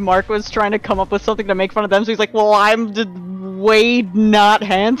 and then Mark was trying to come up with something to make fun of them, so he's like, well, I'm Wade not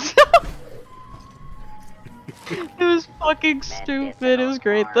handsome. It was fucking stupid, it was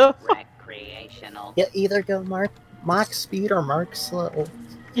great though. Yeah, either go Mark Speed or Mark Slow.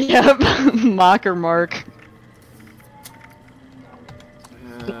 Yep, Mock or Mark.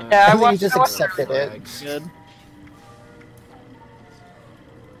 Yeah, I think watched- you just I watched accepted it. Good.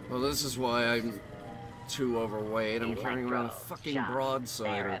 Well, this is why I'm too overweight. I'm carrying around a fucking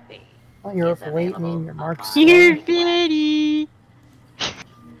broadside. Oh, you're overweight, mean you're Mark Slow. You're bitty.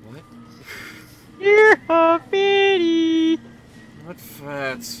 What? You're a bitty. What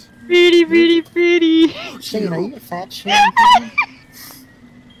fats? Bitty, bitty, bitty. Shane, are you a fat Shane?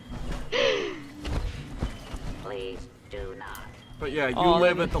 Please do not. But yeah, you Oh,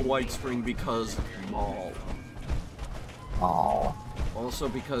 live at the Whitespring because mall. Oh. Also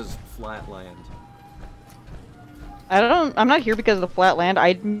because flatland. I'm not here because of the flat land.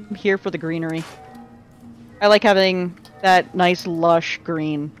 I'm here for the greenery. I like having that nice lush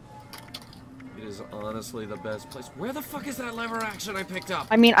green. It is honestly the best place. Where the fuck is that lever action I picked up?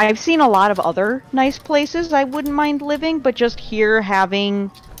 I mean, I've seen a lot of other nice places I wouldn't mind living, but just here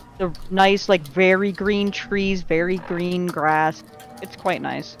having the nice, like, very green trees, very green grass, it's quite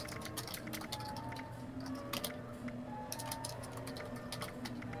nice.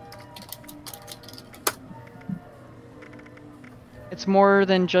 It's more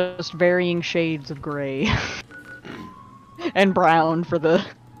than just varying shades of gray. And brown for the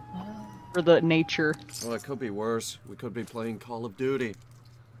nature. Well, it could be worse. We could be playing Call of Duty.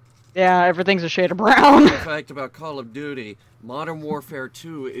 Yeah, everything's a shade of brown. Fun fact about Call of Duty, Modern Warfare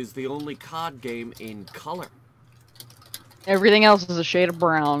 2 is the only COD game in color. Everything else is a shade of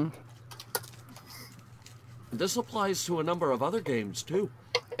brown. This applies to a number of other games, too.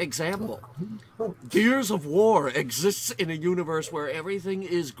 Example, Gears of War exists in a universe where everything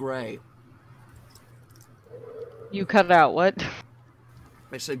is gray. You cut it out, what?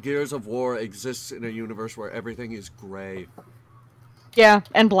 I said Gears of War exists in a universe where everything is gray. Yeah,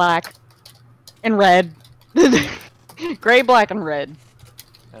 and black. And red. Gray, black, and red.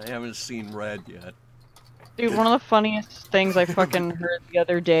 I haven't seen red yet. Dude, one of the funniest things I fucking heard the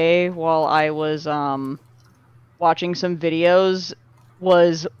other day while I was, watching some videos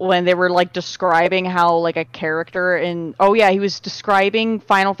was when they were, like, describing how, like, a character in... Oh, yeah, he was describing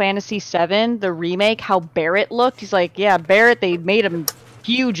Final Fantasy VII, the remake, how Barrett looked. He's like, yeah, Barrett, they made him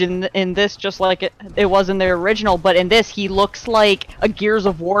huge in this just like it was in the original, but in this, he looks like a Gears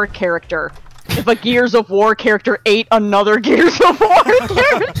of War character. If a Gears of War character ate another Gears of War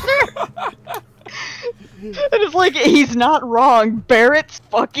character! And it's like, he's not wrong. Barrett's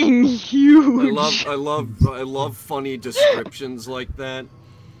fucking huge. I love funny descriptions like that.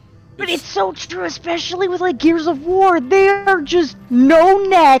 But it's so true, especially with, like, Gears of War. They are just no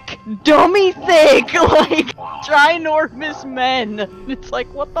neck, dummy thick, like, ginormous men. It's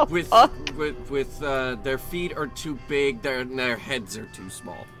like, what the fuck? With their feet are too big, their heads are too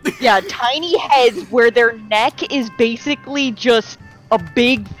small. Yeah, tiny heads where their neck is basically just a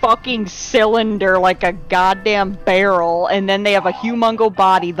big fucking cylinder, like a goddamn barrel, and then they have a humongo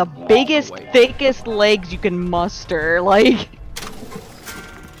body, the biggest, thickest legs you can muster, like...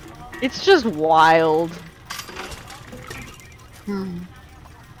 It's just wild. The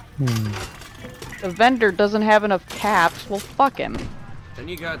vendor doesn't have enough caps, well fuck him. Then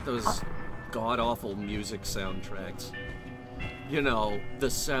you got those god-awful music soundtracks. You know, the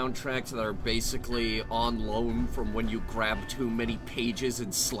soundtracks that are basically on loan from when you grab too many pages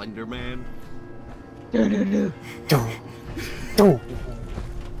in Slender Man. No,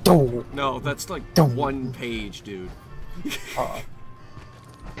 that's like one page, dude.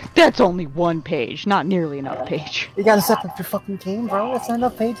 That's only one page, not nearly enough page. You gotta set up your fucking game, bro. It's not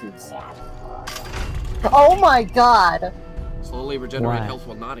enough pages. Oh my god! Slowly regenerate Why? health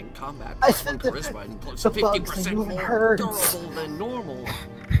while not in combat. I Plus 1 said charisma and plus the bugs 50% really more hurt. durable than normal.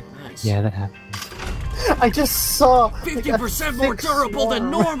 Nice. Yeah, that happens. I just saw 50% more durable than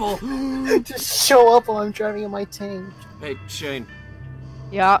normal! just show up while I'm driving in my tank. Hey, Shane.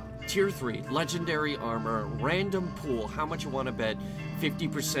 Yeah. Tier 3, legendary armor, random pool. How much you want to bet?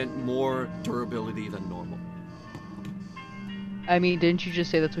 50% more durability than normal. I mean, didn't you just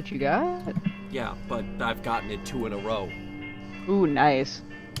say that's what you got? Yeah, but I've gotten it 2 in a row. Ooh, nice.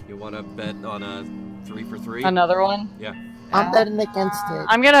 You want to bet on a 3 for 3? Another one? Yeah. I'm betting against it.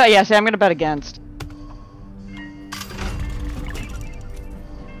 I'm gonna bet against.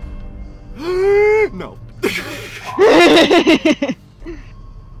 No.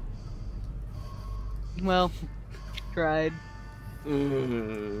 Well, tried. I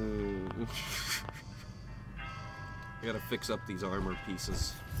gotta fix up these armor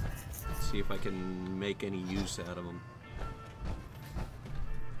pieces. See if I can make any use out of them.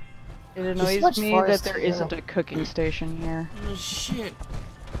 It annoys me that there isn't a cooking station here. Oh, shit.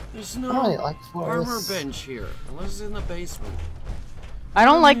 There's no I really like armor forest. bench here, unless it's in the basement. I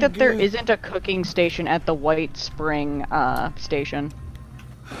don't like that there isn't a cooking station at the Whitespring station.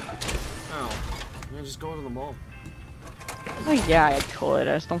 Oh, yeah, just go to the mall. Oh yeah, I could.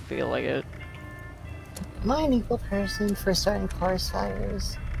 I just don't feel like it. Am I an equal person for starting forest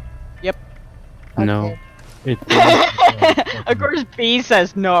fires? Yep. No. Of course, B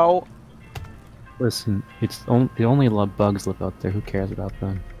says no. Listen, the only bugs live out there. Who cares about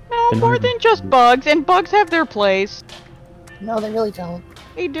them? No, more than just bugs, and bugs have their place. No, they really don't.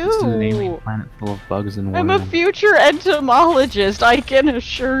 They do. This is an alien planet full of bugs and worms. I'm a future entomologist, I can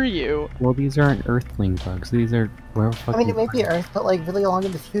assure you. Well, these aren't Earthling bugs. These are where fucking. I mean, it may be Earth, but like really long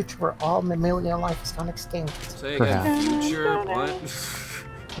in the future, where all mammalian life has gone extinct. Say again, future, what?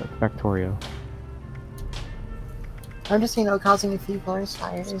 Factorio. I'm just, causing a few forest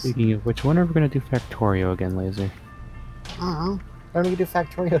fires. Speaking of which, when are we gonna do Factorio again, Laser? When are we gonna do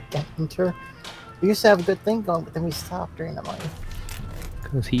Factorio again, Hunter? We used to have a good thing going, but then we stopped during the month.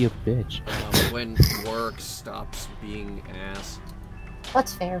 Cause he a bitch. When work stops being ass.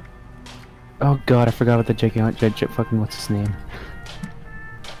 That's fair. Oh god, I forgot about the giant fucking what's his name.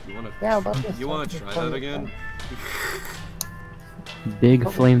 You wanna try that again? Big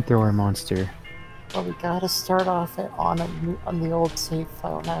flamethrower monster. Well, we gotta start off it on the old save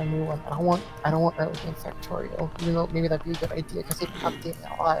file, not a new one. I don't want early game Factorio, even though maybe that'd be a good idea because they update it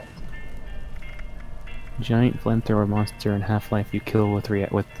a lot. Giant flamethrower monster in Half-Life you kill with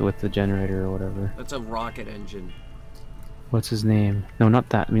the generator or whatever. That's a rocket engine. What's his name? No, not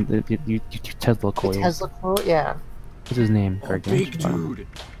that. I mean, you Tesla coil. Tesla coil, yeah. What's his name? Oh, Gargantua. big dude.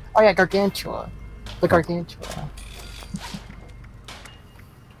 Oh yeah, Gargantua. The Gargantua.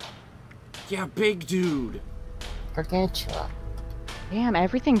 Yeah, big dude. Gargantua. Damn,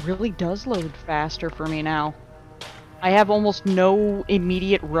 everything really does load faster for me now. I have almost no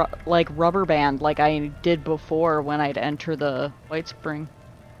immediate rubber band like I did before when I'd enter the Whitespring.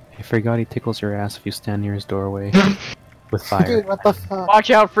 I forgot he tickles your ass if you stand near his doorway with fire. Dude, what the fuck? Watch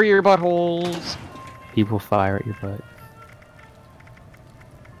out for your buttholes. He will fire at your butt.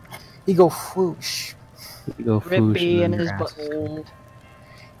 You go whoosh. You go Rip foosh B in and then his your ass. butthole.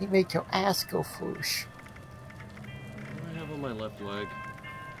 You make your ass go whoosh. What do I have on my left leg?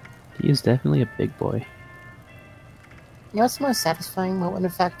 He is definitely a big boy. You know what's the most satisfying moment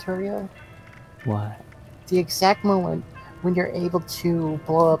of Factorio? What? The exact moment when you're able to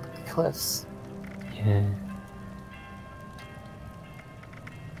blow up cliffs. Yeah.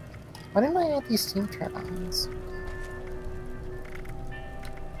 Why didn't I add these steam turbines?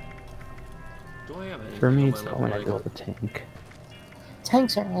 Do I have anything For me, on it's my all when left I leg? build a tank.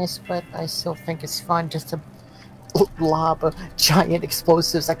 Tanks are nice, but I still think it's fun just to lob giant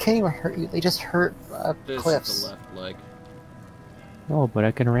explosives that can't even hurt you. They just hurt This cliffs. is the left leg. Oh, but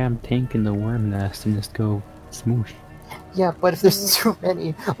I can ram tank in the worm nest and just go smoosh. Yeah, but if there's too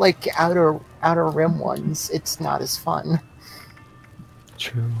many, like outer rim ones, it's not as fun.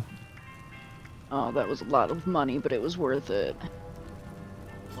 True. Oh, that was a lot of money, but it was worth it.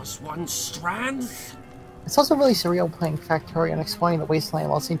 +1 strength? It's also really surreal playing Factorio and exploring the wasteland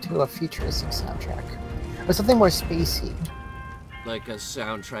while listening to a futuristic soundtrack. Or something more spacey. Like a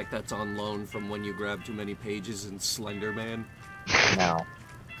soundtrack that's on loan from when you grab too many pages in Slender Man? No.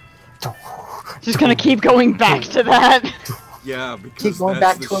 Just gonna keep going back to that. Yeah, because Keep going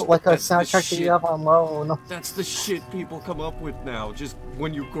that's back the to it like a that's the soundtrack that you have on loan. That's the shit people come up with now, just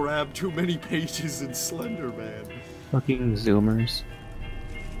when you grab too many pages in Slender Man. Fucking zoomers.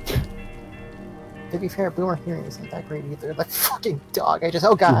 To be fair, Boomer Hearing isn't that great either. That fucking dog, oh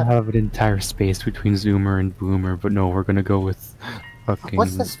You god. have an entire space between zoomer and boomer, but no, we're gonna go with fucking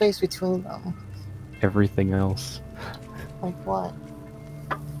What's the space between them? everything else. Like what?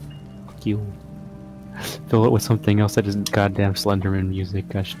 Fuck you. Fill it with something else that isn't goddamn Slenderman music.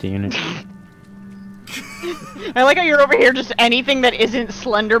 Gosh damn it. I like how you're over here just anything that isn't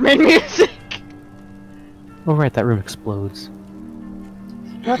Slenderman music. Oh right, that room explodes.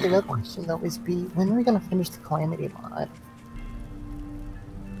 You know what the real question though is be, when are we gonna finish the Calamity mod?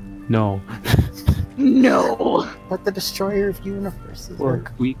 No. No. But the Destroyer of Universes.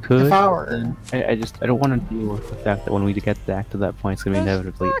 Look, we could. Devourer. I don't want to deal with the fact that when we get back to that point, it's gonna be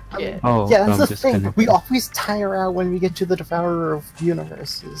inevitably. Oh, yeah, that's I'm the just thing. gonna. We always tire out when we get to the Devourer of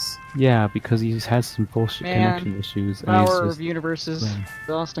Universes. Yeah, because he has some bullshit connection issues. And he's Power just... of universes.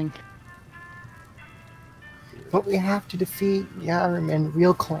 Exhausting. But we have to defeat Yarm and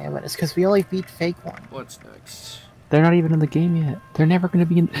real Calamitous, because we only beat fake one. What's next? They're not even in the game yet. They're never gonna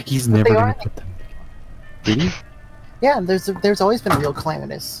be in. He's never gonna put them. Did he? Yeah, there's always been a real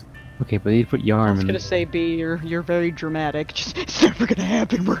Calamitous. Okay, but he put Yarm. I was gonna say, B, you're very dramatic. Just, it's never gonna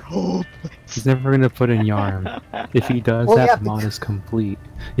happen. We're hopeless. He's never gonna put in Yarm. If he does Well, that, yeah, the mod is complete.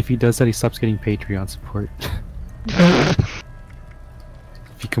 If he does that, he stops getting Patreon support. If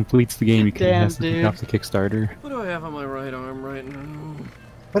he completes the game, he has to pick off the Kickstarter. What do I have on my right arm right now?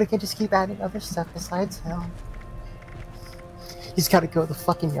 But I can just keep adding other stuff besides him. He's got to go the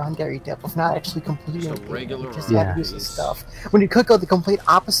fucking yandere depth of not actually completing Just a it. regular Just arm. gotta use his stuff. When you could go the complete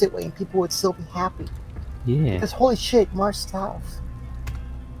opposite way and people would still be happy. Yeah. Because holy shit, more stuff.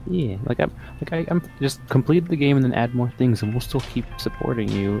 Yeah, I'm just complete the game and then add more things, and we'll still keep supporting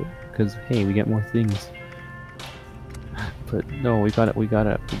you because hey, we get more things. But no, we gotta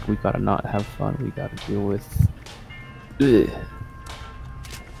not have fun. We gotta deal with. Ugh.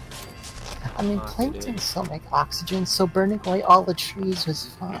 I mean, plankton still make oxygen, so burning away all the trees was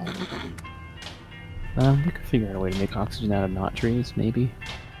fine. We could figure out a way to make oxygen out of not trees, maybe.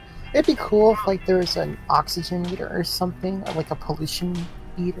 It'd be cool if, like, there was an oxygen eater or something, or like a pollution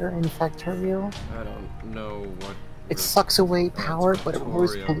eater in Factorio. I don't know what. It sucks away power, but it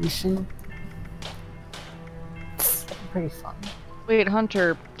removes tutorial. pollution. It's pretty fun. Wait,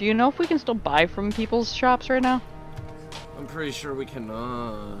 Hunter, do you know if we can still buy from people's shops right now? I'm pretty sure we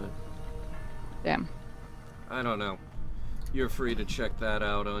cannot. Damn. I don't know. You're free to check that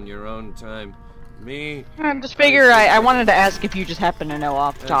out on your own time. Me? Just figure I wanted to ask if you just happen to know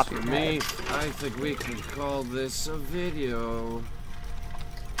off the top As of for your me, head. I think we can call this a video.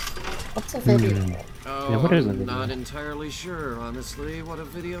 What's a video? Oh, Yeah, what is a I'm video? not entirely sure, honestly, what a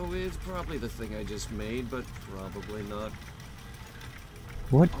video is. Probably the thing I just made, but probably not.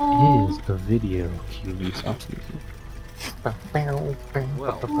 What is a video, QB Saucy? Well,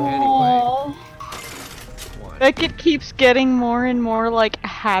 anyway. What? Beckett keeps getting more and more, like,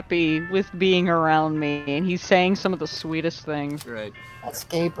 happy with being around me, and he's saying some of the sweetest things. Great. That's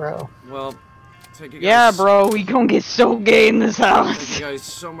gay, bro. Well, thank you guys. Yeah, bro, we gonna get so gay in this Thank house. you guys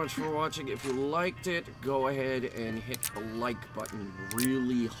so much for watching. If you liked it, go ahead and hit the like button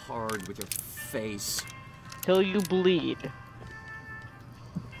really hard with your face. Till you bleed.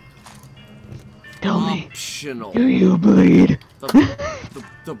 Tell me, Optional. do you bleed?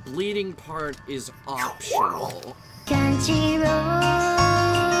 The bleeding part is optional.